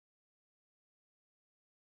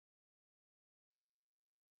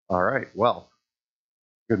All right. Well,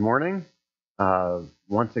 good morning.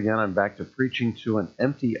 Once again, I'm back to preaching to an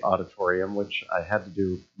empty auditorium, which I had to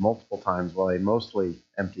do multiple times. Well, a mostly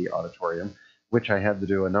empty auditorium, which I had to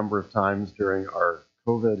do a number of times during our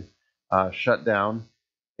COVID shutdown.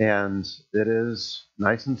 And it is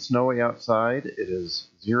nice and snowy outside. It is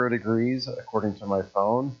 0 degrees, according to my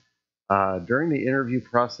phone. During the interview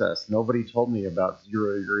process, nobody told me about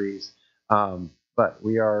 0 degrees, but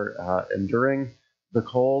we are enduring the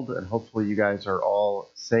cold, and hopefully you guys are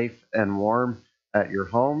all safe and warm at your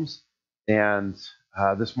homes. And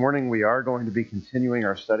this morning we are going to be continuing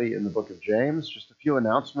our study in the book of James. Just a few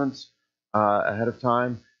announcements ahead of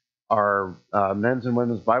time. Our men's and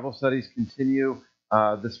women's Bible studies continue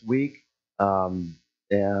this week,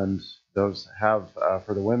 and those have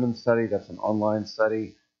for the women's study, that's an online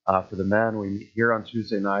study. For the men, we meet here on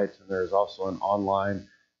Tuesday nights, and there's also an online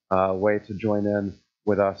way to join in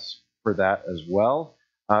with us for that as well.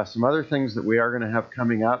 Some other things that we are going to have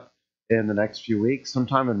coming up in the next few weeks.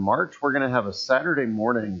 Sometime in March, we're going to have a Saturday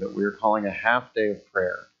morning that we're calling a half day of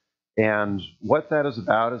prayer. And what that is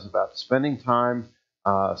about spending time,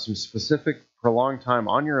 some specific prolonged time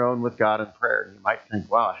on your own with God in prayer. And you might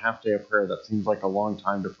think, wow, a half day of prayer, that seems like a long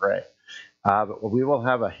time to pray. But we will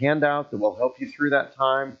have a handout that will help you through that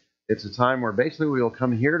time. It's a time where basically we will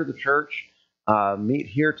come here to the church, meet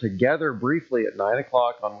here together briefly at 9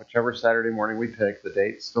 o'clock on whichever Saturday morning we pick. The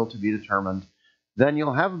date's still to be determined. Then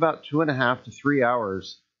you'll have about 2.5 to 3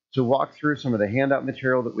 hours to walk through some of the handout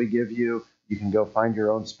material that we give you. You can go find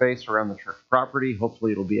your own space around the church property.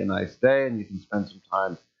 Hopefully it'll be a nice day and you can spend some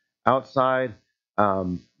time outside.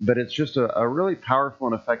 But it's just a really powerful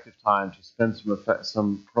and effective time to spend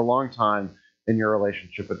some prolonged time in your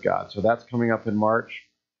relationship with God. So that's coming up in March.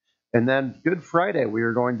 And then Good Friday, we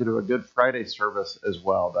are going to do a Good Friday service as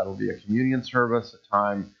well. That'll be a communion service, a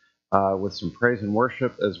time with some praise and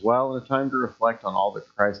worship as well, and a time to reflect on all that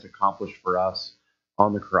Christ accomplished for us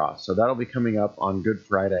on the cross. So that'll be coming up on Good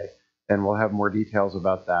Friday, and we'll have more details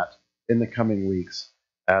about that in the coming weeks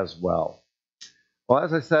as well. Well,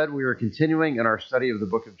 as I said, we are continuing in our study of the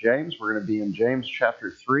book of James. We're going to be in James chapter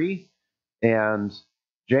 3, and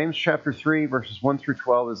James chapter 3, verses 1 through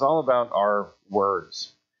 12 is all about our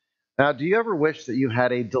words. Now, do you ever wish that you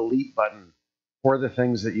had a delete button for the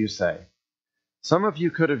things that you say? Some of you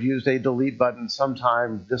could have used a delete button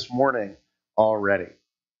sometime this morning already.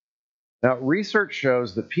 Now, research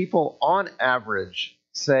shows that people on average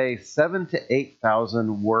say 7,000 to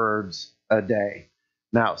 8,000 words a day.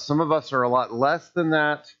 Now, some of us are a lot less than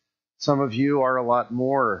that. Some of you are a lot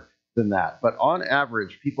more than that. But on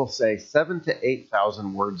average, people say 7,000 to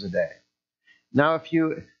 8,000 words a day. Now, if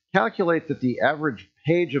you calculate that the average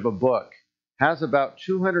page of a book has about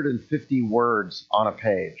 250 words on a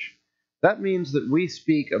page, that means that we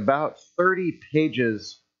speak about 30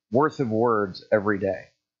 pages worth of words every day.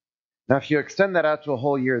 Now, if you extend that out to a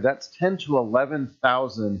whole year, that's 10 to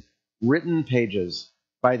 11,000 written pages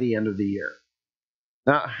by the end of the year.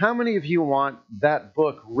 Now, how many of you want that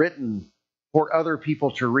book written for other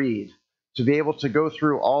people to read, to be able to go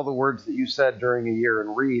through all the words that you said during a year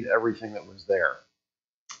and read everything that was there?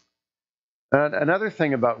 Another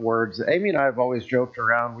thing about words, Amy and I have always joked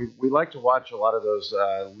around. We like to watch a lot of those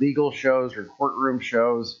legal shows or courtroom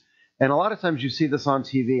shows. And a lot of times you see this on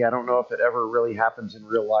TV. I don't know if it ever really happens in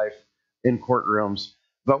real life in courtrooms,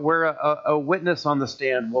 but where a witness on the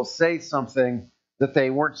stand will say something that they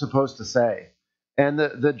weren't supposed to say. And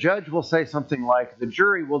the judge will say something like, the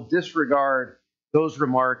jury will disregard those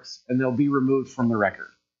remarks and they'll be removed from the record.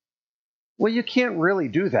 Well, you can't really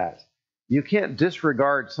do that. You can't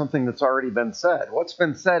disregard something that's already been said. What's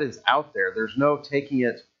been said is out there. There's no taking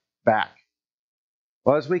it back.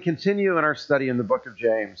 Well, as we continue in our study in the book of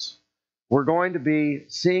James, we're going to be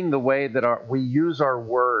seeing the way that we use our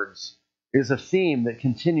words is a theme that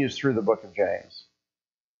continues through the book of James.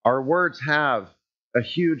 Our words have a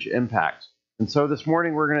huge impact. And so this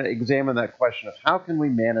morning we're going to examine that question of how can we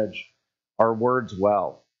manage our words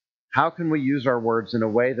well? How can we use our words in a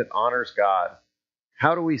way that honors God?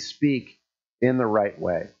 How do we speak in the right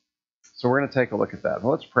way? So we're going to take a look at that.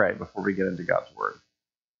 Well, let's pray before we get into God's word.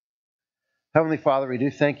 Heavenly Father, we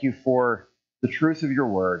do thank you for the truth of your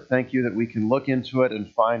word. Thank you that we can look into it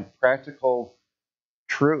and find practical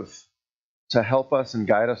truth to help us and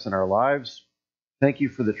guide us in our lives. Thank you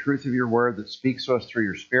for the truth of your word that speaks to us through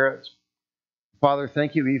your Spirit. Father,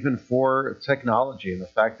 thank you even for technology and the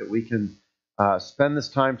fact that we can spend this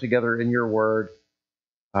time together in your word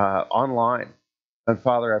online. And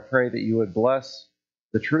Father, I pray that you would bless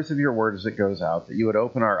the truth of your word as it goes out, that you would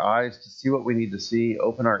open our eyes to see what we need to see,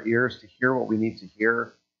 open our ears to hear what we need to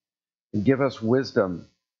hear, and give us wisdom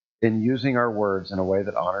in using our words in a way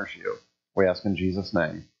that honors you. We ask in Jesus'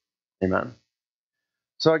 name. Amen.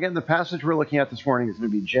 So again, the passage we're looking at this morning is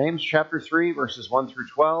going to be James chapter 3, verses 1 through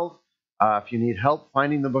 12. If you need help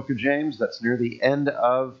finding the book of James, that's near the end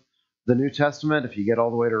of the New Testament. If you get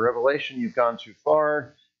all the way to Revelation, you've gone too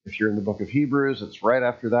far. If you're in the book of Hebrews, it's right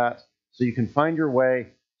after that. So you can find your way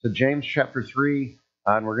to James chapter 3,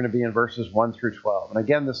 and we're going to be in verses 1 through 12. And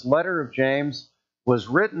again, this letter of James was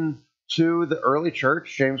written to the early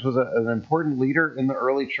church. James was an important leader in the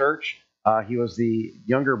early church. He was the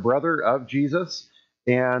younger brother of Jesus.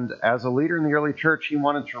 And as a leader in the early church, he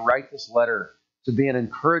wanted to write this letter to be an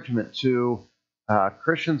encouragement to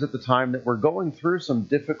Christians at the time that were going through some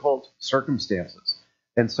difficult circumstances.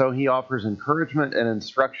 And so he offers encouragement and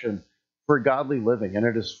instruction for godly living, and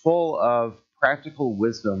it is full of practical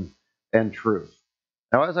wisdom and truth.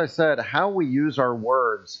 Now, as I said, how we use our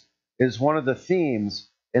words is one of the themes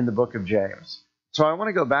in the book of James. So I want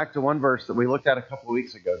to go back to one verse that we looked at a couple of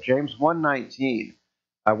weeks ago, James 1:19,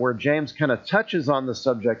 where James kind of touches on the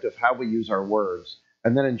subject of how we use our words.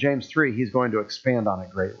 And then in James 3, he's going to expand on it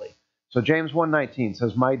greatly. So James 1:19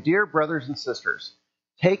 says, "My dear brothers and sisters,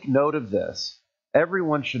 take note of this.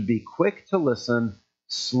 Everyone should be quick to listen,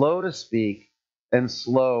 slow to speak, and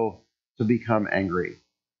slow to become angry."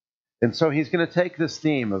 And so he's going to take this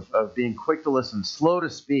theme of being quick to listen, slow to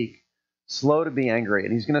speak, slow to be angry,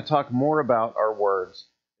 and he's going to talk more about our words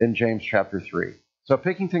in James chapter 3. So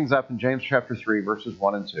picking things up in James chapter 3, verses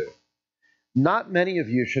 1 and 2. "Not many of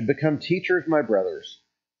you should become teachers, my brothers,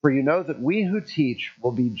 for you know that we who teach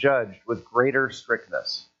will be judged with greater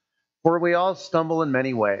strictness. For we all stumble in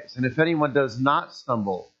many ways, and if anyone does not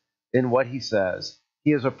stumble in what he says,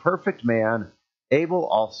 he is a perfect man, able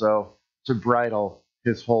also to bridle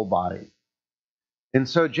his whole body." And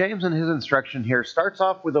so James in his instruction here starts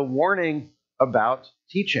off with a warning about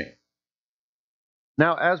teaching.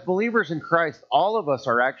 Now, as believers in Christ, all of us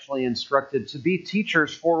are actually instructed to be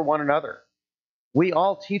teachers for one another. We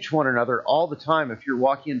all teach one another all the time if you're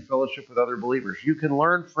walking in fellowship with other believers. You can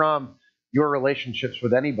learn from your relationships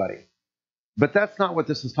with anybody. But that's not what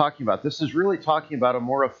this is talking about. This is really talking about a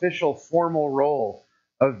more official, formal role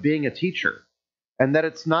of being a teacher, and that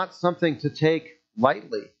it's not something to take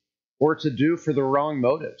lightly or to do for the wrong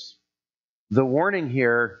motives. The warning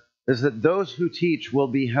here is that those who teach will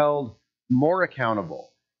be held more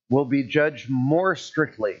accountable, will be judged more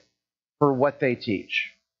strictly for what they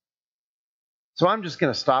teach. So I'm just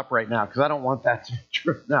going to stop right now because I don't want that to be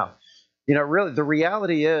true. Now, really, the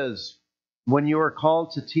reality is when you are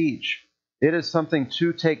called to teach, it is something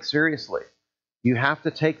to take seriously. You have to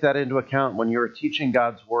take that into account when you're teaching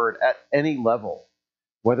God's word at any level,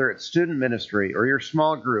 whether it's student ministry or your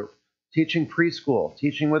small group, teaching preschool,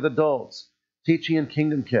 teaching with adults, teaching in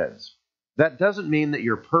Kingdom Kids. That doesn't mean that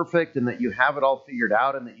you're perfect and that you have it all figured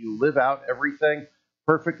out and that you live out everything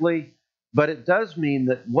perfectly, but it does mean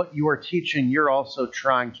that what you are teaching, you're also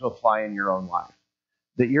trying to apply in your own life,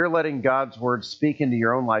 that you're letting God's word speak into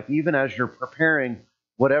your own life, even as you're preparing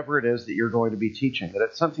whatever it is that you're going to be teaching, that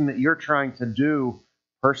it's something that you're trying to do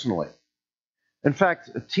personally. In fact,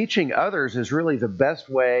 teaching others is really the best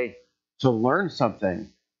way to learn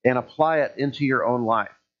something and apply it into your own life.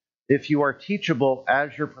 If you are teachable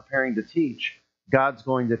as you're preparing to teach, God's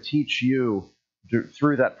going to teach you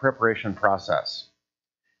through that preparation process.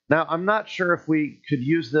 Now, I'm not sure if we could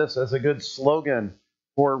use this as a good slogan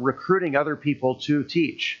for recruiting other people to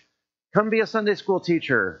teach. Come be a Sunday school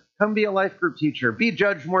teacher. Come be a life group teacher. Be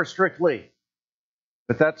judged more strictly.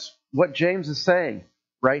 But that's what James is saying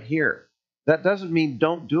right here. That doesn't mean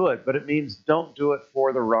don't do it, but it means don't do it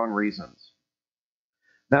for the wrong reasons.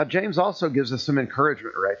 Now, James also gives us some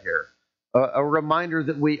encouragement right here. A reminder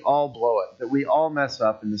that we all blow it, that we all mess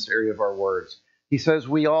up in this area of our words. He says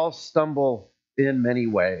we all stumble in many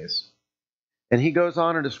ways. And he goes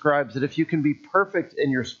on and describes that if you can be perfect in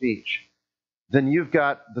your speech, then you've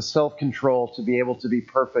got the self-control to be able to be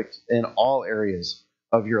perfect in all areas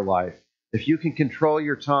of your life. If you can control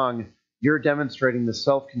your tongue, you're demonstrating the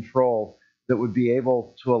self-control that would be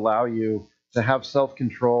able to allow you to have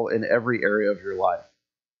self-control in every area of your life.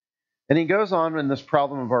 And he goes on in this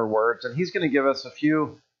problem of our words, and he's going to give us a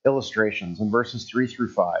few illustrations in verses 3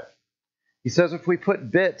 through 5. He says, if we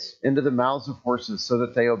put bits into the mouths of horses so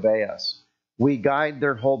that they obey us, we guide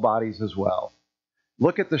their whole bodies as well.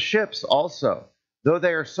 Look at the ships also. Though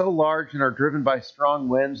they are so large and are driven by strong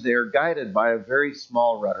winds, they are guided by a very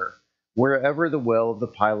small rudder, wherever the will of the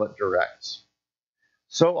pilot directs.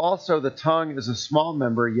 So also the tongue is a small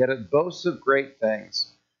member, yet it boasts of great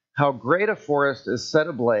things. How great a forest is set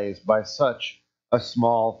ablaze by such a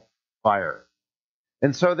small fire.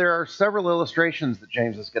 And so there are several illustrations that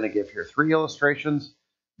James is going to give here. 3 illustrations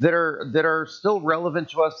that are still relevant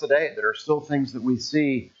to us today, that are still things that we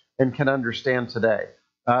see and can understand today.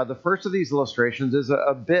 The first of these illustrations is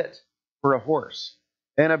a bit for a horse.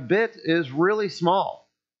 And a bit is really small,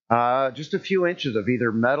 just a few inches of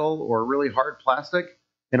either metal or really hard plastic.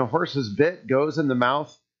 And a horse's bit goes in the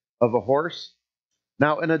mouth of a horse.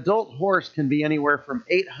 Now, an adult horse can be anywhere from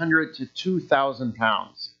 800 to 2,000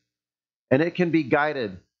 pounds. And it can be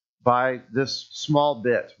guided by this small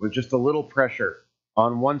bit with just a little pressure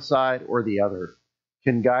on one side or the other,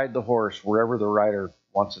 can guide the horse wherever the rider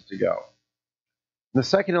wants it to go. The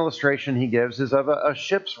second illustration he gives is of a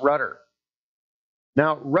ship's rudder.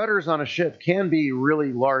 Now, rudders on a ship can be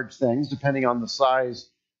really large things depending on the size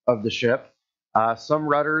of the ship. Some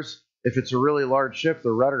rudders, if it's a really large ship,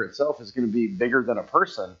 the rudder itself is going to be bigger than a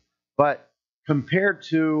person. But compared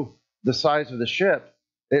to the size of the ship,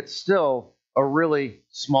 it's still a really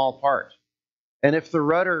small part. And if the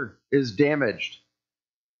rudder is damaged,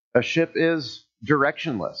 a ship is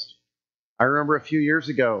directionless. I remember a few years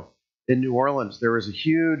ago in New Orleans, there was a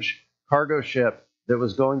huge cargo ship that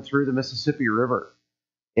was going through the Mississippi River,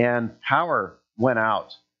 and power went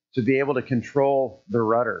out to be able to control the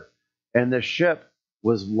rudder. And the ship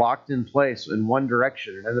was locked in place in one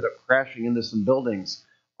direction and ended up crashing into some buildings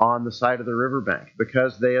on the side of the riverbank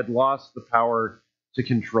because they had lost the power to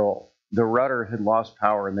control. The rudder had lost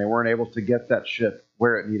power, and they weren't able to get that ship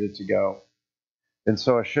where it needed to go. And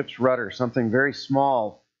so a ship's rudder, something very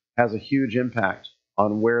small, has a huge impact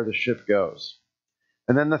on where the ship goes.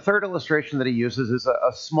 And then the third illustration that he uses is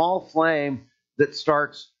a small flame that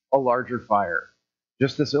starts a larger fire.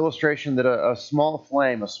 Just this illustration that a small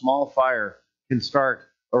flame, a small fire, can start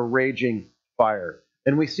a raging fire.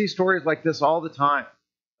 And we see stories like this all the time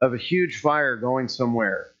of a huge fire going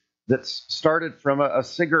somewhere that's started from a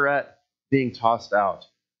cigarette being tossed out,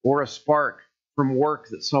 or a spark from work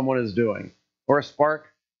that someone is doing, or a spark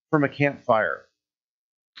from a campfire.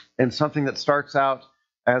 And something that starts out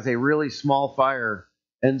as a really small fire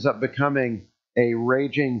ends up becoming a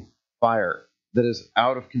raging fire that is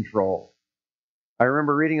out of control. I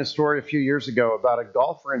remember reading a story a few years ago about a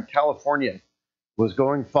golfer in California was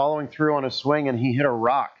following through on a swing, and he hit a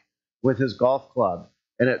rock with his golf club,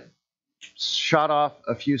 and it shot off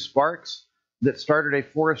a few sparks that started a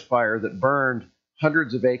forest fire that burned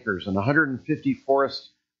hundreds of acres, and 150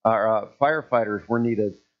 firefighters were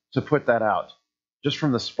needed to put that out, just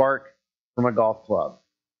from the spark from a golf club.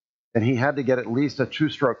 And he had to get at least a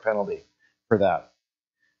 2-stroke penalty for that.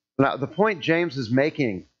 Now, the point James is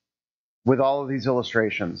making with all of these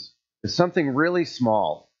illustrations is something really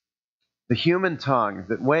small. The human tongue,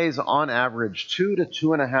 that weighs on average 2 to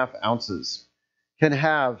 2.5 ounces, can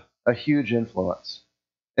have a huge influence.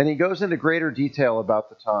 And he goes into greater detail about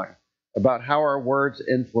the tongue, about how our words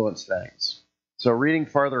influence things. So reading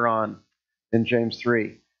farther on in James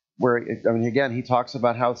 3, where, again, he talks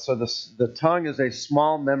about how the tongue is a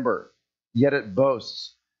small member, yet it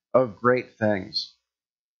boasts of great things.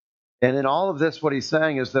 And in all of this, what he's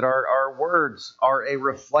saying is that our words are a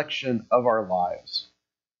reflection of our lives.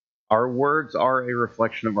 Our words are a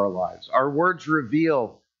reflection of our lives. Our words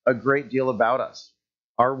reveal a great deal about us.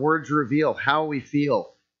 Our words reveal how we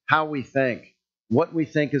feel, how we think, what we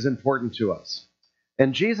think is important to us.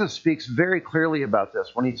 And Jesus speaks very clearly about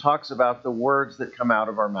this when he talks about the words that come out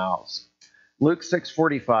of our mouths. Luke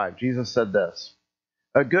 6:45, Jesus said this: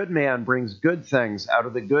 "A good man brings good things out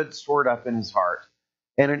of the good stored up in his heart,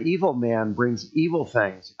 and an evil man brings evil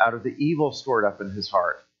things out of the evil stored up in his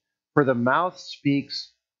heart. For the mouth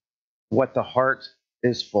speaks what the heart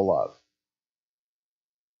is full of."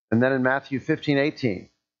 And then in Matthew 15:18,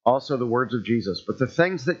 also the words of Jesus: "But the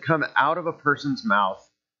things that come out of a person's mouth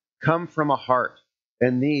come from a heart,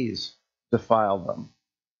 and these defile them."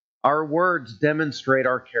 Our words demonstrate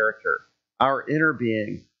our character, our inner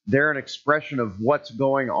being. They're an expression of what's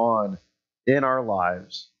going on in our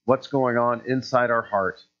lives, what's going on inside our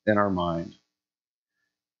heart and our mind.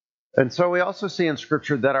 And so we also see in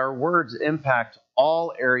Scripture that our words impact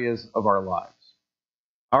all areas of our lives.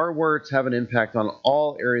 Our words have an impact on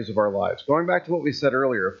all areas of our lives. Going back to what we said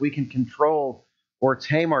earlier, if we can control or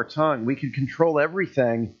tame our tongue, we can control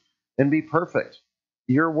everything and be perfect.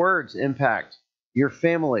 Your words impact your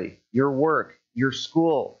family, your work, your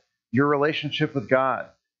school, your relationship with God,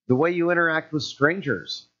 the way you interact with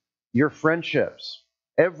strangers, your friendships.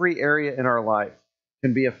 Every area in our life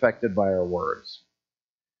can be affected by our words.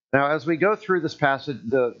 Now, as we go through this passage,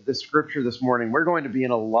 the scripture this morning, we're going to be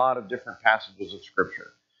in a lot of different passages of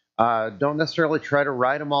scripture. Don't necessarily try to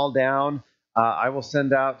write them all down. I will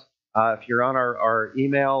send out, if you're on our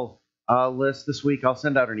email list this week, I'll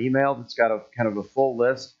send out an email that's got a kind of a full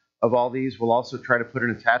list of all these. We'll also try to put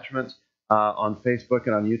an attachment on Facebook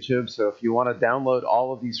and on YouTube. So if you want to download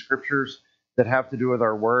all of these scriptures that have to do with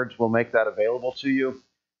our words, we'll make that available to you.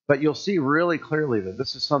 But you'll see really clearly that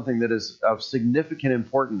this is something that is of significant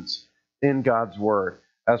importance in God's word,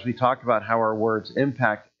 as we talk about how our words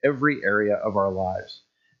impact every area of our lives.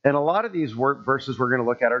 And a lot of these verses we're going to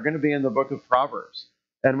look at are going to be in the book of Proverbs.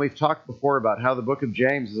 And we've talked before about how the book of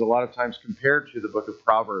James is a lot of times compared to the book of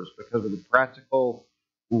Proverbs because of the practical,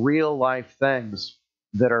 real life things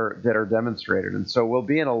that are demonstrated. And so we'll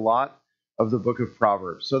be in a lot of the book of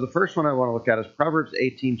Proverbs. So the first one I want to look at is Proverbs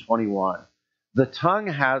 18:21. The tongue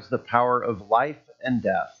has the power of life and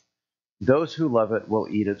death. Those who love it will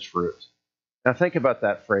eat its fruit. Now think about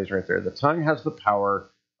that phrase right there. The tongue has the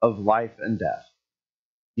power of life and death.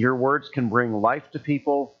 Your words can bring life to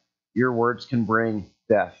people. Your words can bring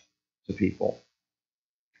death to people.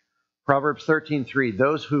 Proverbs 13:3.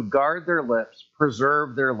 Those who guard their lips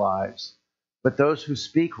preserve their lives, but those who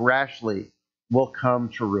speak rashly will come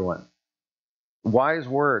to ruin. Wise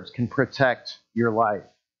words can protect your life.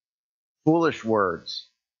 Foolish words,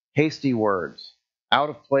 hasty words,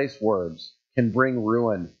 out-of-place words can bring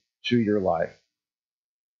ruin to your life.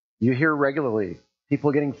 You hear regularly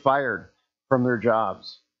people getting fired from their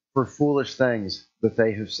jobs for foolish things that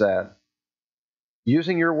they have said.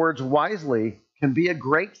 Using your words wisely can be a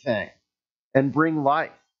great thing and bring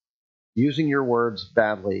life. Using your words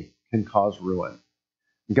badly can cause ruin.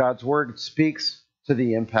 God's word speaks to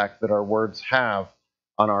the impact that our words have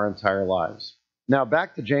on our entire lives. Now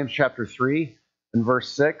back to James chapter 3 and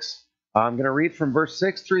verse 6. I'm going to read from verse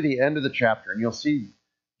 6 through the end of the chapter, and you'll see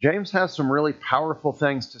James has some really powerful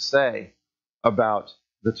things to say about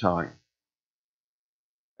the tongue.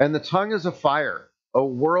 And the tongue is a fire, a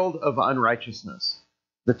world of unrighteousness.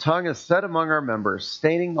 The tongue is set among our members,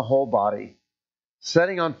 staining the whole body,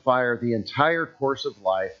 setting on fire the entire course of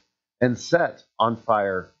life, and set on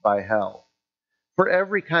fire by hell. For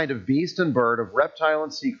every kind of beast and bird, of reptile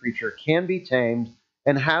and sea creature can be tamed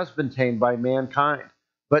and has been tamed by mankind,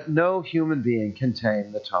 but no human being can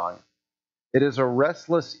tame the tongue. It is a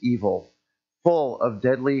restless evil, full of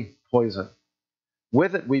deadly poison.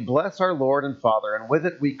 With it we bless our Lord and Father, and with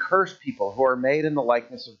it we curse people who are made in the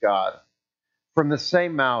likeness of God. From the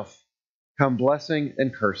same mouth come blessing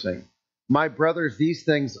and cursing. My brothers, these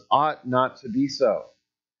things ought not to be so.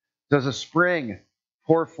 Does a spring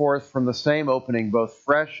pour forth from the same opening both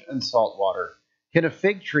fresh and salt water? Can a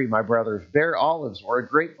fig tree, my brothers, bear olives, or a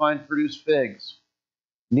grapevine produce figs?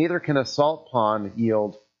 Neither can a salt pond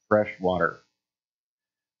yield fresh water.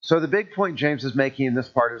 So the big point James is making in this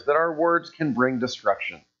part is that our words can bring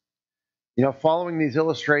destruction. Following these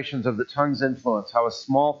illustrations of the tongue's influence, how a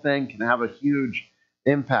small thing can have a huge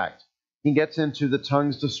impact, he gets into the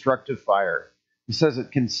tongue's destructive fire. He says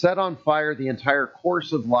it can set on fire the entire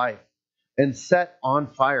course of life and set on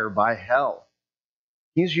fire by hell.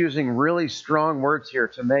 He's using really strong words here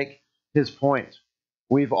to make his point.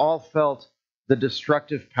 We've all felt the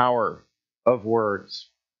destructive power of words.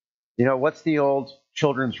 What's the old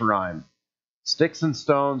children's rhyme? Sticks and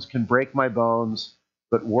stones can break my bones,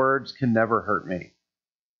 but words can never hurt me.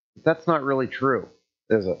 But that's not really true,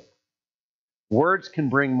 is it? Words can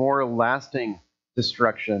bring more lasting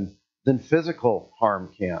destruction than physical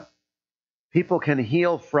harm can. People can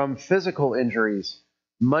heal from physical injuries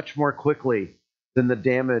much more quickly than the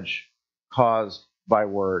damage caused by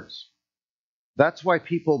words. That's why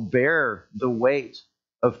people bear the weight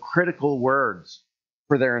of critical words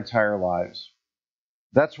for their entire lives.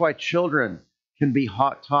 That's why children can be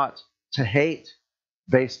taught to hate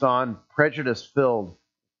based on prejudice-filled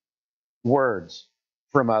words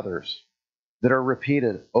from others that are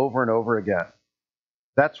repeated over and over again.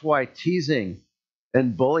 That's why teasing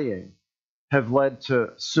and bullying have led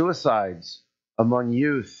to suicides among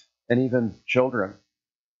youth and even children.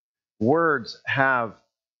 Words have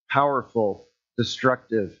powerful,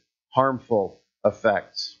 destructive, harmful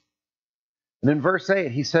effects. And in verse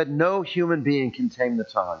 8, he said, no human being can tame the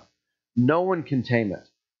tongue. No one can tame it.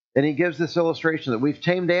 And he gives this illustration that we've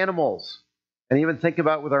tamed animals. And even think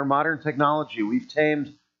about with our modern technology, we've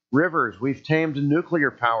tamed rivers, we've tamed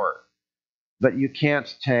nuclear power. But you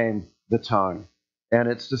can't tame the tongue and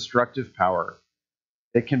its destructive power.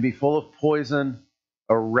 It can be full of poison,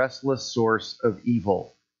 a restless source of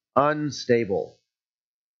evil, unstable.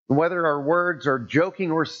 And whether our words are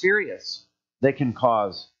joking or serious, they can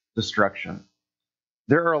cause destruction.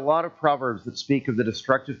 There are a lot of proverbs that speak of the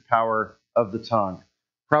destructive power of the tongue.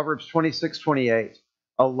 Proverbs 26:28,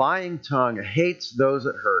 a lying tongue hates those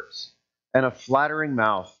it hurts, and a flattering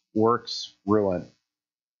mouth works ruin.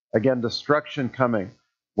 Again, destruction coming,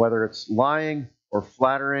 whether it's lying or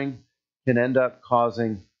flattering, can end up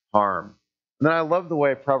causing harm. And then I love the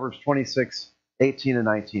way Proverbs 26:18 and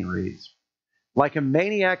 19 reads. Like a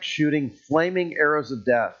maniac shooting flaming arrows of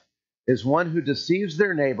death is one who deceives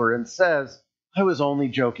their neighbor and says, I was only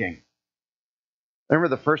joking. I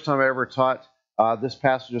remember the first time I ever taught this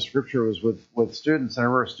passage of scripture was with students, and I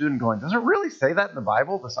remember a student going, does it really say that in the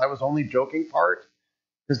Bible, this I was only joking part?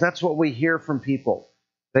 Because that's what we hear from people.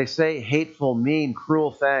 They say hateful, mean,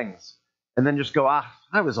 cruel things, and then just go,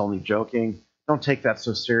 I was only joking. Don't take that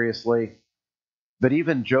so seriously. But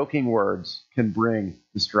even joking words can bring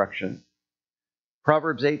destruction.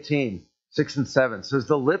 Proverbs 18:6 and 7 says,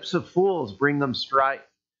 the lips of fools bring them strife,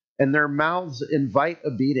 and their mouths invite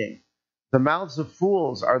a beating. The mouths of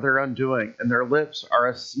fools are their undoing, and their lips are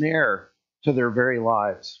a snare to their very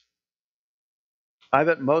lives. I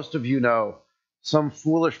bet most of you know some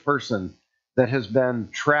foolish person that has been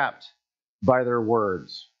trapped by their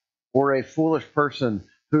words, or a foolish person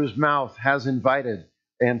whose mouth has invited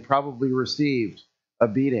and probably received a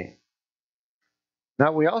beating.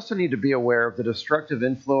 Now, we also need to be aware of the destructive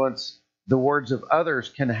influence the words of others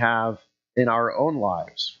can have in our own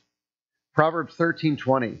lives. Proverbs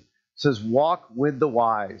 13:20 says, walk with the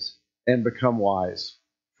wise and become wise,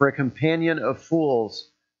 for a companion of fools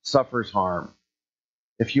suffers harm.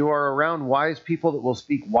 If you are around wise people that will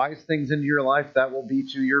speak wise things into your life, that will be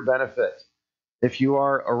to your benefit. If you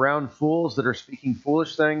are around fools that are speaking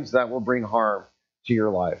foolish things, that will bring harm to your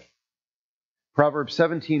life. Proverbs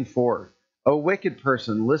 17:4, a wicked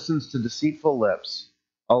person listens to deceitful lips.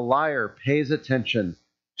 A liar pays attention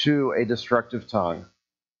to a destructive tongue.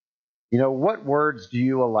 You know, what words do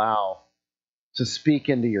you allow to speak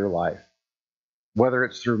into your life? Whether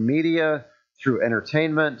it's through media, through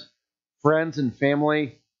entertainment, friends and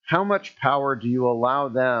family, how much power do you allow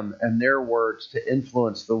them and their words to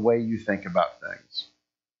influence the way you think about things?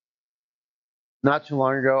 Not too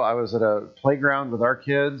long ago, I was at a playground with our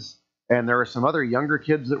kids, and there were some other younger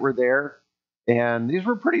kids that were there. And these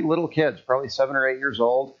were pretty little kids, probably 7 or 8 years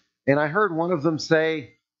old. And I heard one of them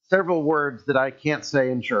say several words that I can't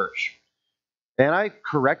say in church. And I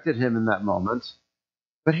corrected him in that moment.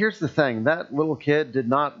 But here's the thing, that little kid did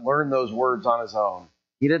not learn those words on his own.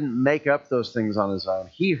 He didn't make up those things on his own.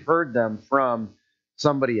 He heard them from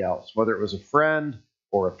somebody else, whether it was a friend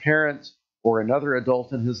or a parent or another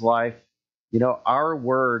adult in his life. You know, our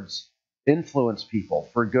words influence people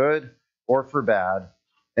for good or for bad,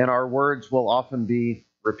 and our words will often be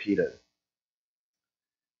repeated.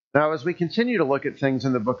 Now, as we continue to look at things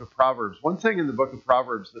in the book of Proverbs, one thing in the book of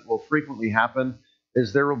Proverbs that will frequently happen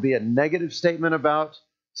is there will be a negative statement about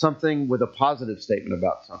something with a positive statement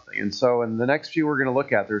about something. And so in the next few we're going to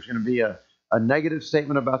look at, there's going to be a negative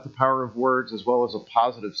statement about the power of words as well as a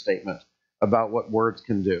positive statement about what words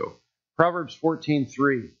can do. Proverbs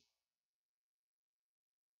 14:3.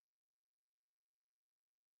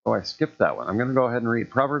 Oh, I skipped that one. I'm going to go ahead and read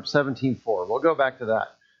Proverbs 17:4. We'll go back to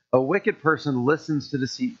that. A wicked person listens to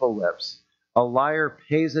deceitful lips. A liar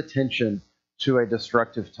pays attention to a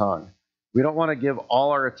destructive tongue. We don't want to give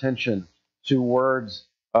all our attention to words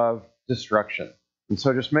of destruction. And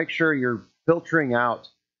so just make sure you're filtering out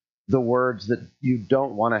the words that you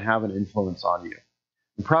don't want to have an influence on you.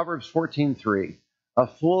 In Proverbs 14:3, a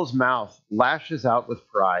fool's mouth lashes out with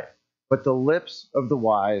pride, but the lips of the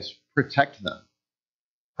wise protect them.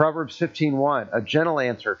 Proverbs 15:1, a gentle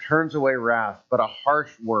answer turns away wrath, but a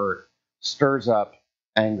harsh word stirs up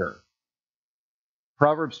anger.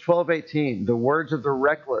 Proverbs 12:18, the words of the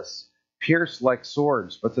reckless pierce like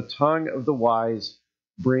swords, but the tongue of the wise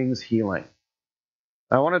brings healing.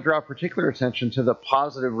 I want to draw particular attention to the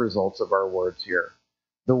positive results of our words here.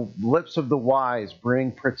 The lips of the wise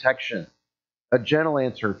bring protection. A gentle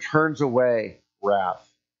answer turns away wrath.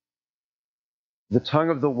 The tongue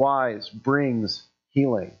of the wise brings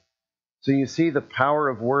healing. So you see the power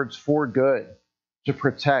of words for good, to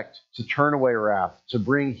protect, to turn away wrath, to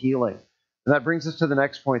bring healing. And that brings us to the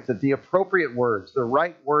next point, that the appropriate words, the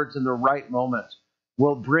right words in the right moment,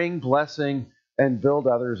 will bring blessing and build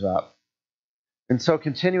others up. And so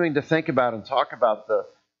continuing to think about and talk about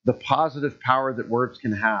the positive power that words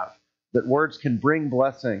can have, that words can bring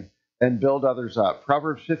blessing and build others up.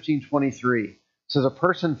 Proverbs 15:23 says, a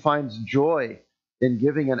person finds joy in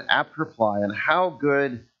giving an apt reply, and how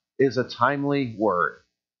good is a timely word.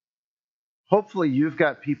 Hopefully you've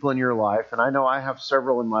got people in your life, and I know I have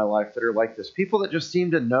several in my life that are like this, people that just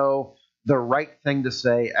seem to know the right thing to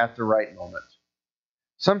say at the right moment.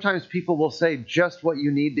 Sometimes people will say just what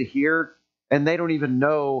you need to hear, and they don't even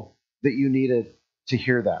know that you needed to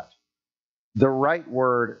hear that. The right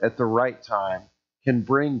word at the right time can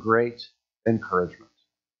bring great encouragement.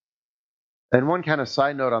 And one kind of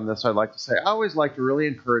side note on this I'd like to say, I always like to really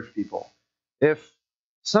encourage people. If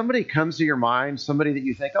somebody comes to your mind, somebody that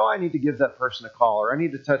you think, oh, I need to give that person a call, or I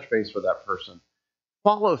need to touch base with that person,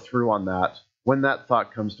 follow through on that when that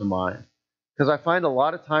thought comes to mind. Because I find a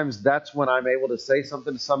lot of times that's when I'm able to say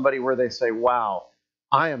something to somebody where they say, wow,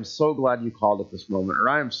 I am so glad you called at this moment, or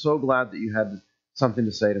I am so glad that you had something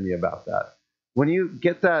to say to me about that. When you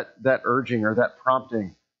get that urging or that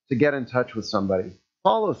prompting to get in touch with somebody,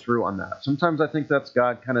 follow through on that. Sometimes I think that's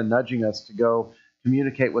God kind of nudging us to go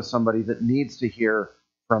communicate with somebody that needs to hear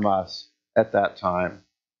from us at that time.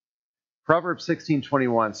 Proverbs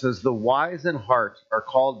 16:21 says, the wise in heart are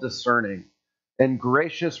called discerning, and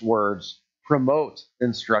gracious words promote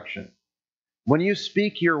instruction. When you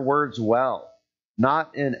speak your words well,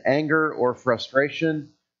 not in anger or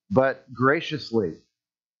frustration, but graciously,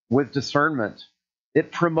 with discernment,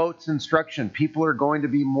 it promotes instruction. People are going to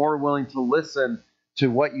be more willing to listen to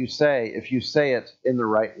what you say if you say it in the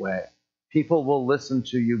right way. People will listen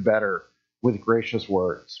to you better with gracious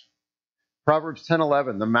words. Proverbs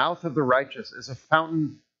 10:11, the mouth of the righteous is a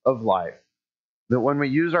fountain of life. That when we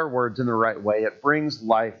use our words in the right way, it brings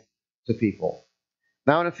life to people.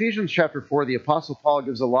 Now in Ephesians chapter 4, the Apostle Paul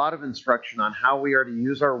gives a lot of instruction on how we are to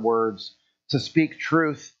use our words to speak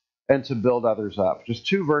truth and to build others up. Just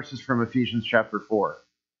 2 verses from Ephesians chapter 4.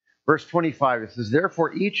 Verse 25, it says,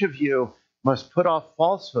 therefore each of you must put off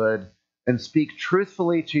falsehood and speak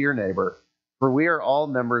truthfully to your neighbor, for we are all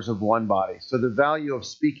members of one body. So the value of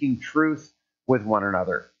speaking truth with one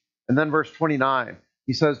another. And then verse 29,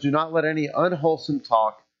 he says, do not let any unwholesome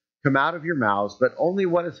talk come out of your mouths, but only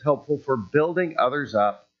what is helpful for building others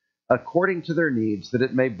up according to their needs, that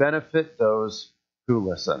it may benefit those who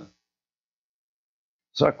listen.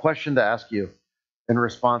 So a question to ask you in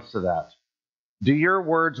response to that. Do your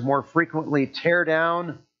words more frequently tear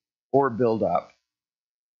down or build up?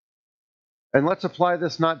 And let's apply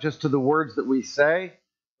this not just to the words that we say,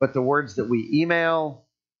 but the words that we email,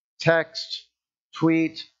 text,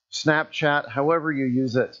 tweet, Snapchat, however you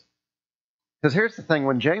use it. Because here's the thing,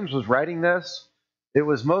 when James was writing this, it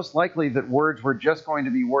was most likely that words were just going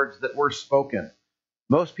to be words that were spoken.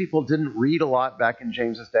 Most people didn't read a lot back in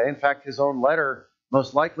James's day. In fact, his own letter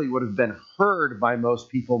most likely would have been heard by most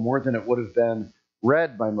people more than it would have been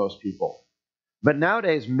read by most people. But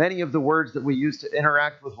nowadays, many of the words that we use to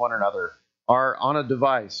interact with one another are on a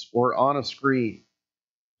device or on a screen.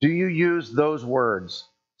 Do you use those words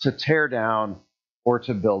to tear down or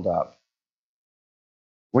to build up?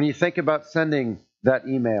 When you think about sending that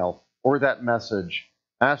email or that message,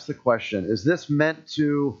 ask the question, is this meant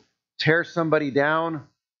to tear somebody down,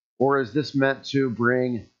 or is this meant to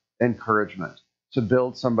bring encouragement, to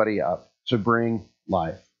build somebody up, to bring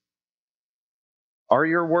life? Are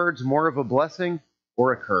your words more of a blessing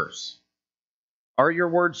or a curse? Are your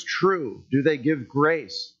words true? Do they give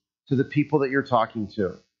grace to the people that you're talking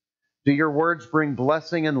to? Do your words bring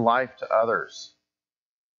blessing and life to others?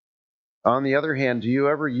 On the other hand, do you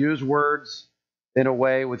ever use words in a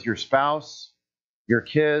way with your spouse, your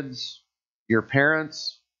kids, your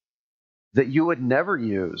parents, that you would never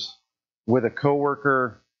use with a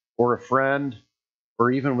coworker or a friend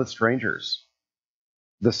or even with strangers?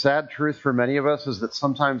 The sad truth for many of us is that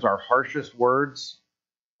sometimes our harshest words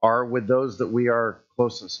are with those that we are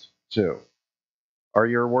closest to. Are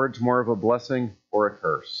your words more of a blessing or a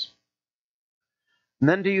curse? And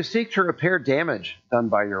then do you seek to repair damage done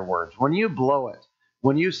by your words? When you blow it,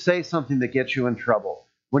 when you say something that gets you in trouble,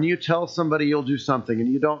 when you tell somebody you'll do something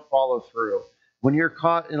and you don't follow through, when you're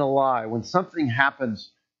caught in a lie, when something happens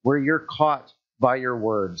where you're caught by your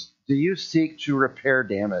words, do you seek to repair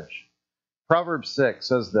damage? Proverbs 6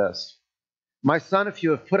 says this, my son, if you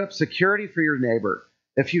have put up security for your neighbor,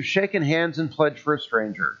 if you've shaken hands and pledged for a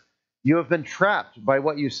stranger, you have been trapped by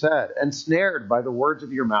what you said and snared by the words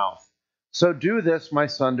of your mouth. So do this, my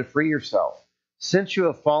son, to free yourself, since you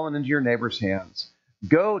have fallen into your neighbor's hands.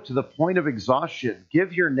 Go to the point of exhaustion.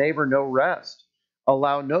 Give your neighbor no rest.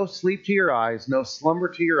 Allow no sleep to your eyes, no slumber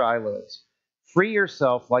to your eyelids. Free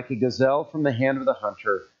yourself like a gazelle from the hand of the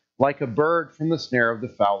hunter, like a bird from the snare of the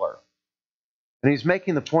fowler. And he's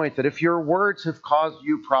making the point that if your words have caused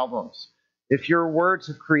you problems, if your words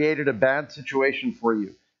have created a bad situation for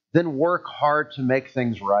you, then work hard to make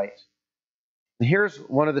things right. And here's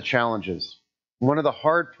one of the challenges, one of the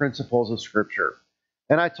hard principles of Scripture.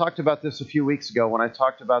 And I talked about this a few weeks ago when I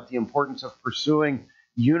talked about the importance of pursuing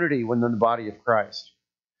unity within the body of Christ.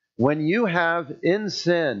 When you have in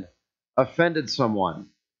sin offended someone,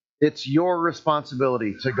 it's your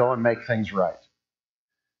responsibility to go and make things right.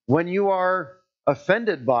 When you are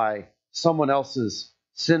offended by someone else's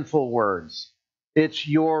sinful words, it's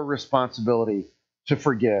your responsibility to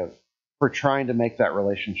forgive for trying to make that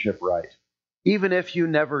relationship right. Even if you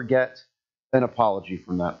never get an apology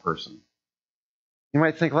from that person. You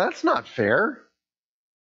might think, well, that's not fair.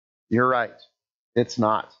 You're right. It's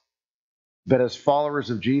not. But as followers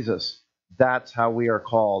of Jesus, that's how we are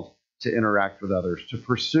called to interact with others, to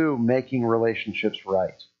pursue making relationships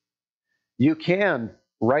right. You can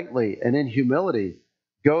rightly and in humility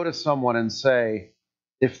go to someone and say,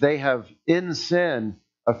 if they have in sin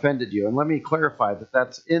offended you, and let me clarify that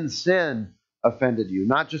that's in sin offended you,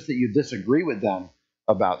 not just that you disagree with them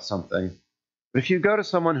about something, but if you go to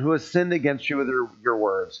someone who has sinned against you with your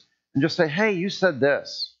words and just say, hey, you said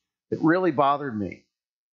this, it really bothered me,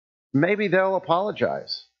 maybe they'll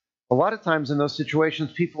apologize. A lot of times in those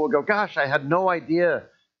situations, people will go, gosh, I had no idea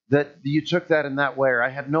that you took that in that way, or I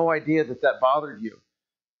had no idea that that bothered you.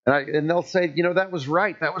 And they'll say, that was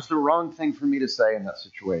right. That was the wrong thing for me to say in that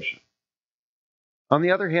situation. On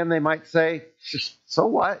the other hand, they might say, so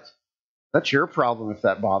what? That's your problem if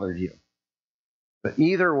that bothered you. But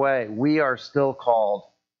either way, we are still called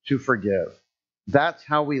to forgive. That's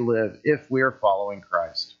how we live if we are following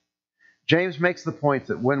Christ. James makes the point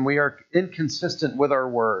that when we are inconsistent with our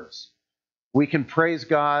words, we can praise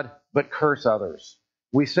God but curse others.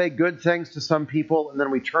 We say good things to some people and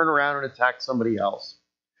then we turn around and attack somebody else.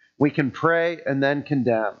 We can pray and then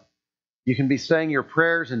condemn. You can be saying your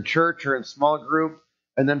prayers in church or in small group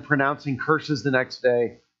and then pronouncing curses the next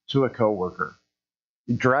day to a coworker.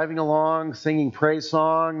 You're driving along, singing praise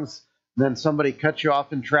songs, then somebody cuts you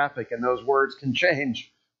off in traffic and those words can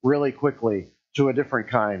change really quickly to a different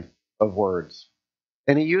kind of words.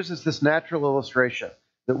 And he uses this natural illustration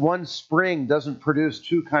that one spring doesn't produce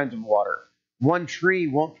two kinds of water. One tree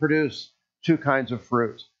won't produce two kinds of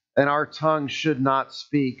fruit. And our tongue should not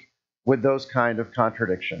speak with those kind of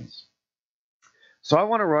contradictions. So I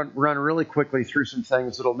want to run really quickly through some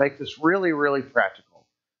things that'll make this really, really practical.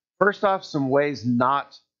 First off, some ways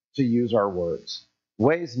not to use our words,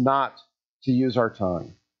 ways not to use our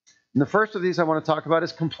tongue. And the first of these I want to talk about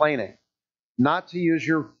is complaining, not to use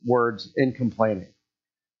your words in complaining.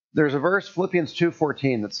 There's a verse, Philippians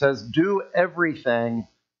 2:14, that says, do everything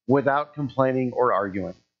without complaining or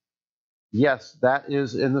arguing. Yes, that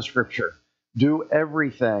is in the scripture. Do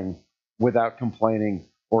everything without complaining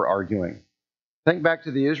or arguing. Think back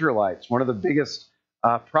to the Israelites. One of the biggest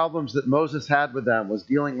problems that Moses had with them was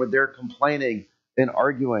dealing with their complaining and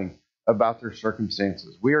arguing about their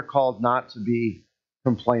circumstances. We are called not to be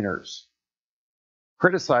complainers.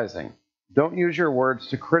 Criticizing. Don't use your words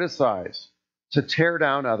to criticize, to tear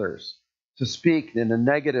down others, to speak in a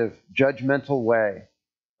negative, judgmental way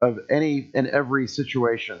of any and every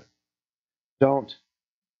situation. Don't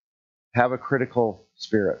have a critical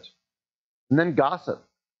spirit. And then gossip.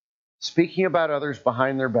 Speaking about others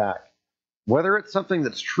behind their back. Whether it's something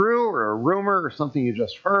that's true or a rumor or something you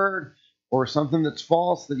just heard or something that's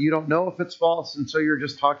false that you don't know if it's false and so you're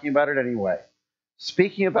just talking about it anyway.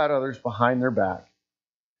 Speaking about others behind their back.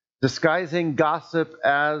 Disguising gossip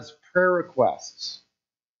as prayer requests.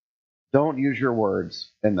 Don't use your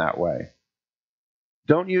words in that way.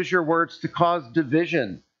 Don't use your words to cause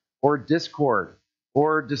division or discord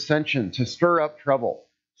or dissension, to stir up trouble.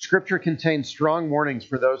 Scripture contains strong warnings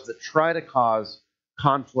for those that try to cause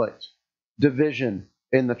conflict, division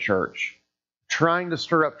in the church, trying to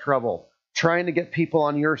stir up trouble, trying to get people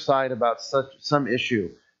on your side about some issue,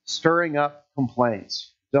 stirring up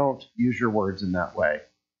complaints. Don't use your words in that way.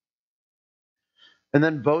 And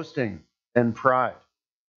then boasting and pride.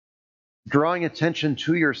 Drawing attention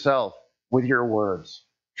to yourself with your words.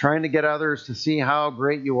 Trying to get others to see how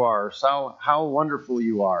great you are, how wonderful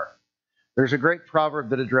you are. There's a great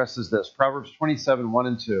proverb that addresses this. Proverbs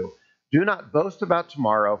 27:1-2. Do not boast about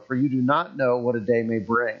tomorrow, for you do not know what a day may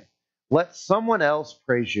bring. Let someone else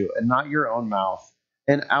praise you and not your own mouth,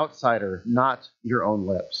 an outsider, not your own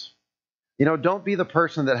lips. Don't be the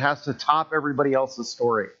person that has to top everybody else's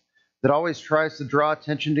story, that always tries to draw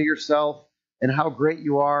attention to yourself and how great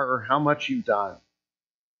you are or how much you've done.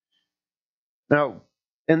 Now,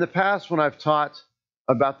 in the past, when I've taught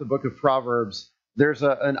about the book of Proverbs, there's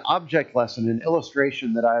an object lesson, an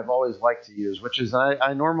illustration that I've always liked to use, which is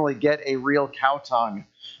I normally get a real cow tongue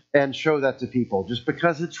and show that to people just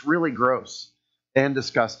because it's really gross and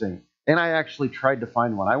disgusting. And I actually tried to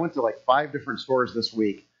find one. I went to like 5 different stores this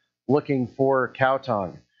week looking for cow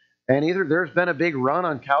tongue. And either there's been a big run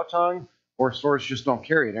on cow tongue or stores just don't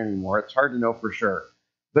carry it anymore. It's hard to know for sure.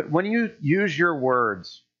 But when you use your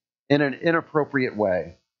words in an inappropriate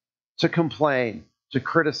way, to complain, to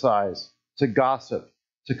criticize, to gossip,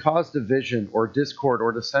 to cause division or discord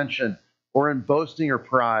or dissension, or in boasting or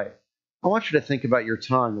pride, I want you to think about your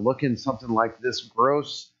tongue looking something like this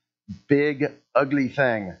gross, big, ugly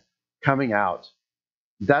thing coming out.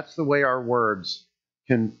 That's the way our words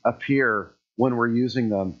can appear when we're using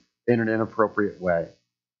them in an inappropriate way.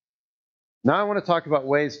 Now I want to talk about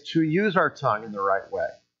ways to use our tongue in the right way.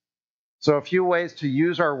 So a few ways to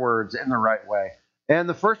use our words in the right way. And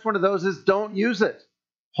the first one of those is don't use it.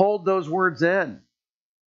 Hold those words in.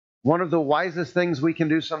 One of the wisest things we can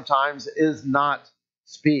do sometimes is not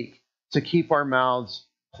speak, to keep our mouths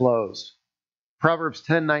closed. Proverbs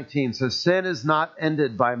 10:19 says, "Sin is not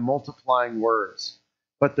ended by multiplying words,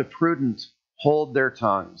 but the prudent hold their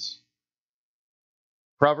tongues."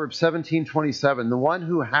 Proverbs 17:27, "The one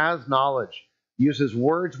who has knowledge uses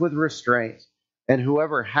words with restraint, and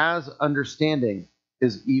whoever has understanding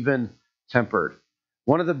is even-tempered."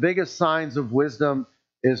 One of the biggest signs of wisdom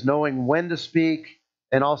is knowing when to speak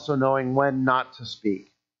and also knowing when not to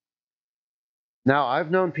speak. Now,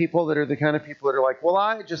 I've known people that are the kind of people that are like, well,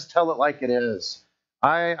 I just tell it like it is.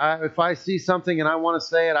 If I see something and I want to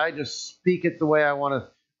say it, I just speak it the way I want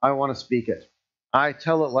to speak it. I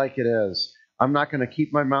tell it like it is. I'm not going to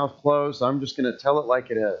keep my mouth closed. I'm just going to tell it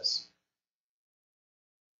like it is.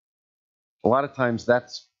 A lot of times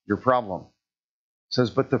that's your problem. It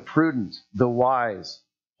says, but the prudent, the wise,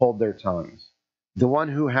 hold their tongues. The one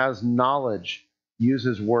who has knowledge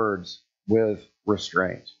uses words with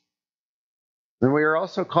restraint. And we are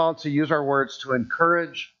also called to use our words to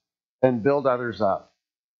encourage and build others up.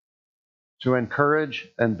 To encourage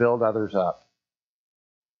and build others up.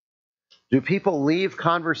 Do people leave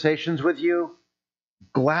conversations with you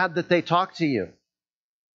glad that they talk to you?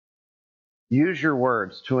 Use your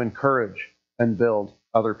words to encourage and build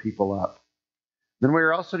other people up. Then we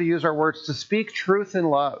are also to use our words to speak truth in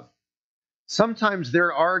love. Sometimes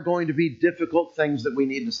there are going to be difficult things that we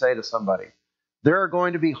need to say to somebody. There are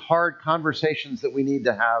going to be hard conversations that we need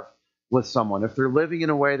to have with someone if they're living in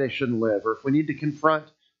a way they shouldn't live, or if we need to confront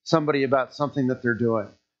somebody about something that they're doing.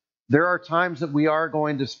 There are times that we are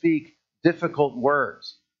going to speak difficult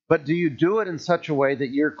words, but do you do it in such a way that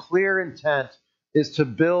your clear intent is to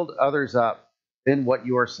build others up in what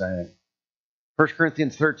you are saying? 1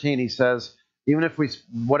 Corinthians 13, he says, even if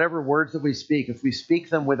whatever words that we speak, if we speak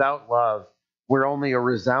them without love, we're only a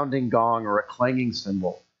resounding gong or a clanging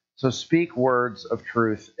cymbal. So speak words of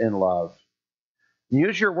truth in love.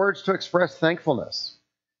 Use your words to express thankfulness.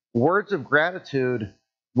 Words of gratitude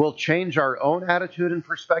will change our own attitude and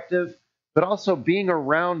perspective, but also being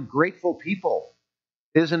around grateful people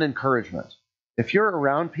is an encouragement. If you're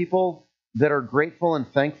around people that are grateful and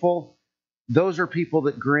thankful, those are people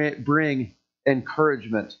that bring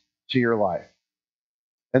encouragement to your life.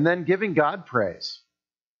 And then giving God praise.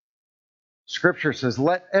 Scripture says,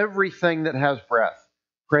 let everything that has breath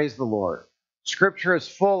praise the Lord. Scripture is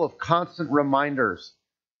full of constant reminders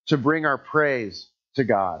to bring our praise to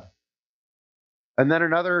God. And then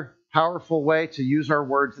another powerful way to use our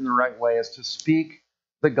words in the right way is to speak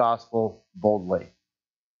the gospel boldly.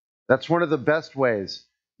 That's one of the best ways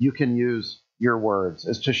you can use your words,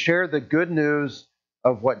 is to share the good news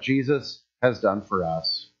of what Jesus has done for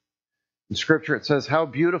us. In Scripture it says, how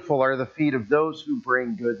beautiful are the feet of those who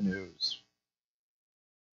bring good news.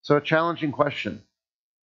 So a challenging question.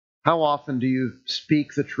 How often do you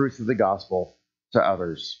speak the truth of the gospel to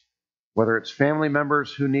others? Whether it's family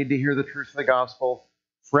members who need to hear the truth of the gospel,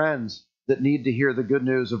 friends that need to hear the good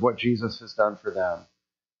news of what Jesus has done for them.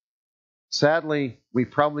 Sadly, we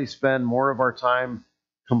probably spend more of our time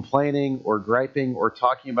complaining or griping or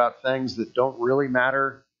talking about things that don't really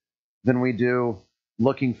matter than we do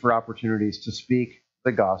looking for opportunities to speak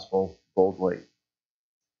the gospel boldly.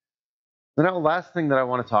 The now last thing that I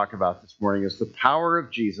want to talk about this morning is the power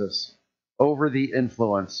of Jesus over the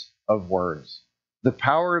influence of words. The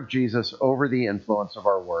power of Jesus over the influence of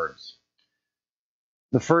our words.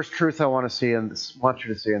 The first truth I want you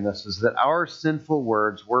to see in this is that our sinful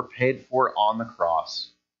words were paid for on the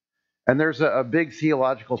cross. And there's a big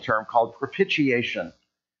theological term called propitiation.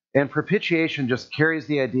 And propitiation just carries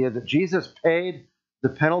the idea that Jesus paid the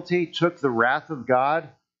penalty, took the wrath of God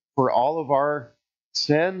for all of our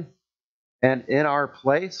sin, and in our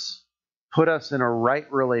place, put us in a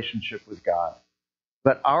right relationship with God.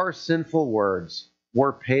 But our sinful words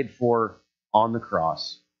were paid for on the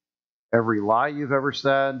cross. Every lie you've ever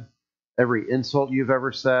said, every insult you've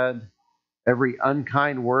ever said, every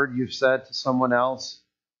unkind word you've said to someone else,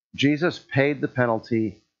 Jesus paid the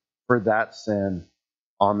penalty for that sin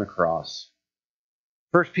on the cross.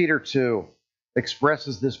 1 Peter 2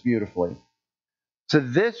 expresses this beautifully. To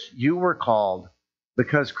this you were called,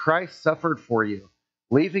 because Christ suffered for you,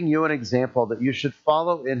 leaving you an example that you should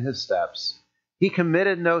follow in his steps. He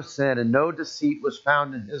committed no sin, and no deceit was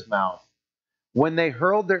found in his mouth. When they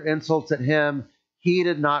hurled their insults at him, he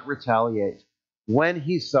did not retaliate. When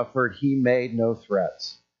he suffered, he made no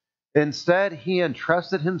threats. Instead, he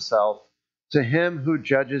entrusted himself to him who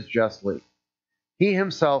judges justly. He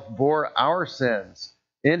himself bore our sins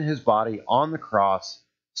in his body on the cross,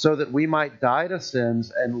 so that we might die to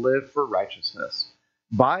sins and live for righteousness.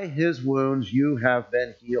 By his wounds you have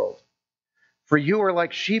been healed. For you were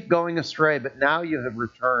like sheep going astray, but now you have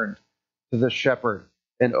returned to the shepherd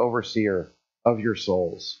and overseer of your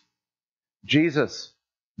souls. Jesus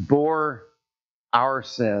bore our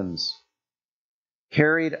sins,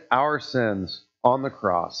 carried our sins on the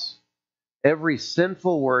cross. Every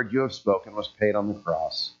sinful word you have spoken was paid on the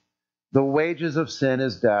cross. The wages of sin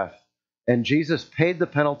is death, and Jesus paid the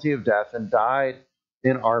penalty of death and died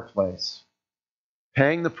in our place.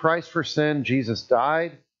 Paying the price for sin, Jesus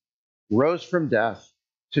died, rose from death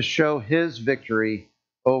to show his victory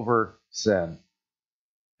over sin.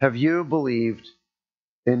 Have you believed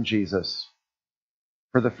in Jesus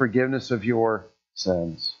for the forgiveness of your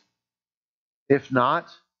sins? If not,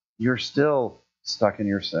 you're still stuck in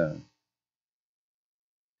your sin.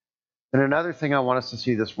 And another thing I want us to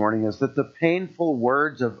see this morning is that the painful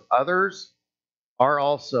words of others are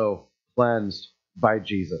also cleansed by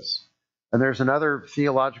Jesus. And there's another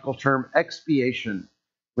theological term, expiation,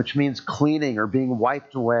 which means cleaning or being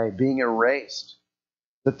wiped away, being erased.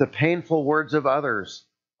 That the painful words of others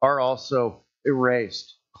are also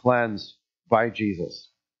erased, cleansed by Jesus.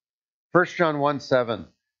 1 John 1:7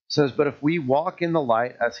 says, "But if we walk in the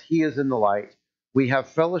light as he is in the light, we have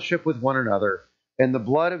fellowship with one another, and the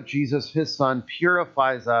blood of Jesus, his son,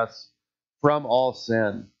 purifies us from all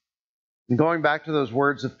sin." And going back to those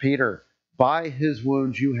words of Peter, by his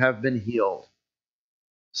wounds you have been healed.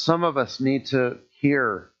 Some of us need to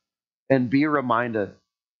hear and be reminded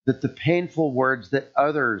that the painful words that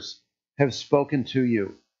others have spoken to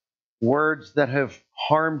you, words that have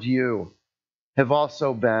harmed you, have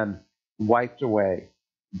also been wiped away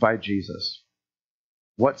by Jesus.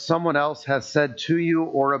 What someone else has said to you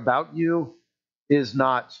or about you is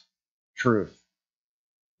not truth.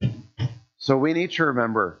 So we need to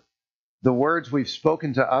remember the words we've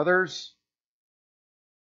spoken to others,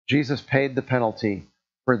 Jesus paid the penalty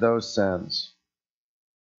for those sins.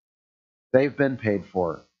 They've been paid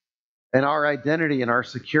for. And our identity and our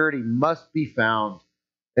security must be found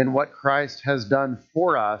in what Christ has done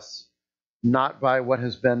for us, not by what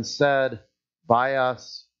has been said by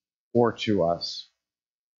us or to us.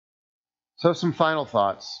 So some final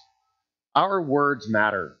thoughts. Our words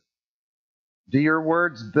matter. Do your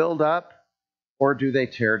words build up or do they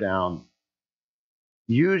tear down?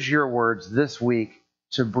 Use your words this week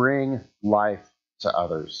to bring life to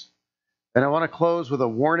others. And I want to close with a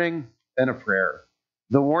warning and a prayer.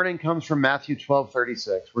 The warning comes from Matthew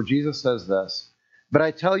 12:36, where Jesus says this, "But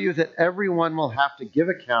I tell you that everyone will have to give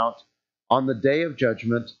account on the day of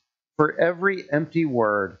judgment for every empty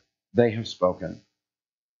word they have spoken."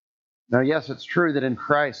 Now, yes, it's true that in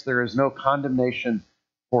Christ there is no condemnation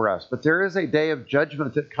for us, but there is a day of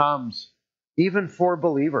judgment that comes even for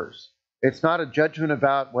believers. It's not a judgment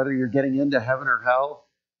about whether you're getting into heaven or hell,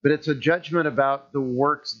 but it's a judgment about the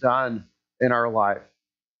works done in our life.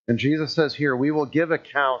 And Jesus says here, we will give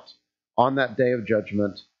account on that day of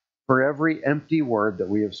judgment for every empty word that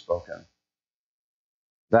we have spoken.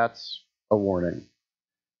 That's a warning.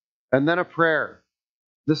 And then a prayer.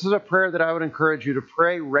 This is a prayer that I would encourage you to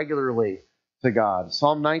pray regularly to God.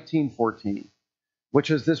 Psalm 19:14,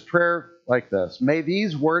 which is this prayer like this: "May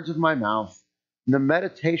these words of my mouth and the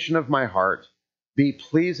meditation of my heart be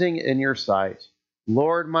pleasing in your sight,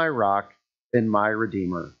 Lord, my rock and my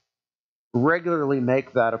redeemer." Regularly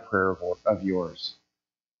make that a prayer of yours.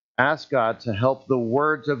 Ask God to help the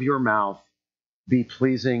words of your mouth be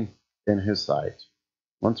pleasing in his sight.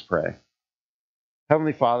 Let's pray.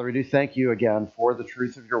 Heavenly Father, we do thank you again for the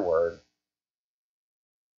truth of your word.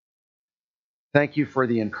 Thank you for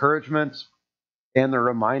the encouragement and the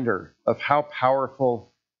reminder of how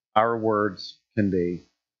powerful our words can be.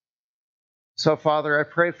 So, Father, I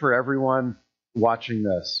pray for everyone watching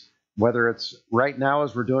this, whether it's right now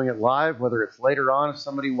as we're doing it live, whether it's later on if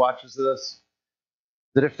somebody watches this,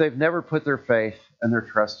 that if they've never put their faith and their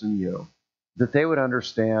trust in you, that they would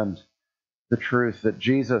understand the truth that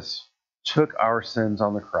Jesus took our sins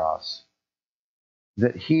on the cross,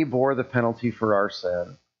 that he bore the penalty for our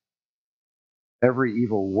sin. Every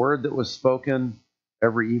evil word that was spoken,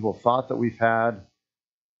 every evil thought that we've had,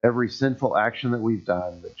 every sinful action that we've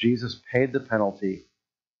done, that Jesus paid the penalty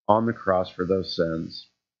on the cross for those sins.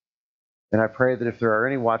 And I pray that if there are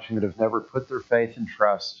any watching that have never put their faith and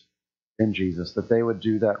trust in Jesus, that they would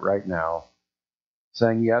do that right now,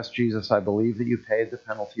 saying, "Yes, Jesus, I believe that you paid the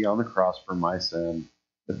penalty on the cross for my sin,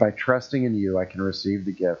 that by trusting in you, I can receive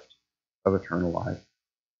the gift of eternal life."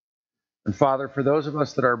 And Father, for those of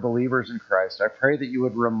us that are believers in Christ, I pray that you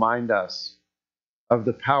would remind us of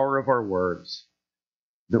the power of our words,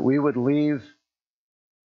 that we would leave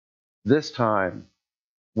this time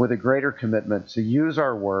with a greater commitment to use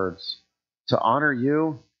our words to honor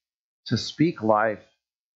you, to speak life,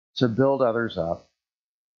 to build others up,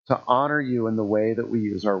 to honor you in the way that we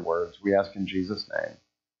use our words. We ask in Jesus' name.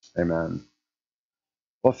 Amen.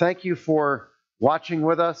 Well, thank you for watching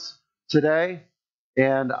with us today.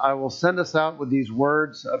 And I will send us out with these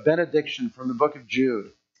words, a benediction from the book of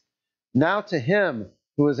Jude. Now to him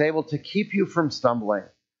who is able to keep you from stumbling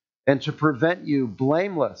and to prevent you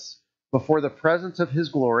blameless before the presence of his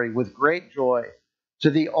glory with great joy, to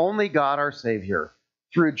the only God our Savior,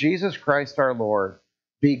 through Jesus Christ our Lord,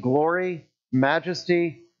 be glory,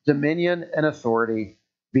 majesty, dominion, and authority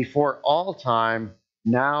before all time,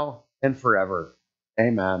 now and forever.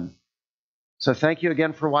 Amen. So thank you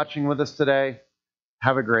again for watching with us today.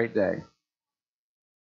 Have a great day.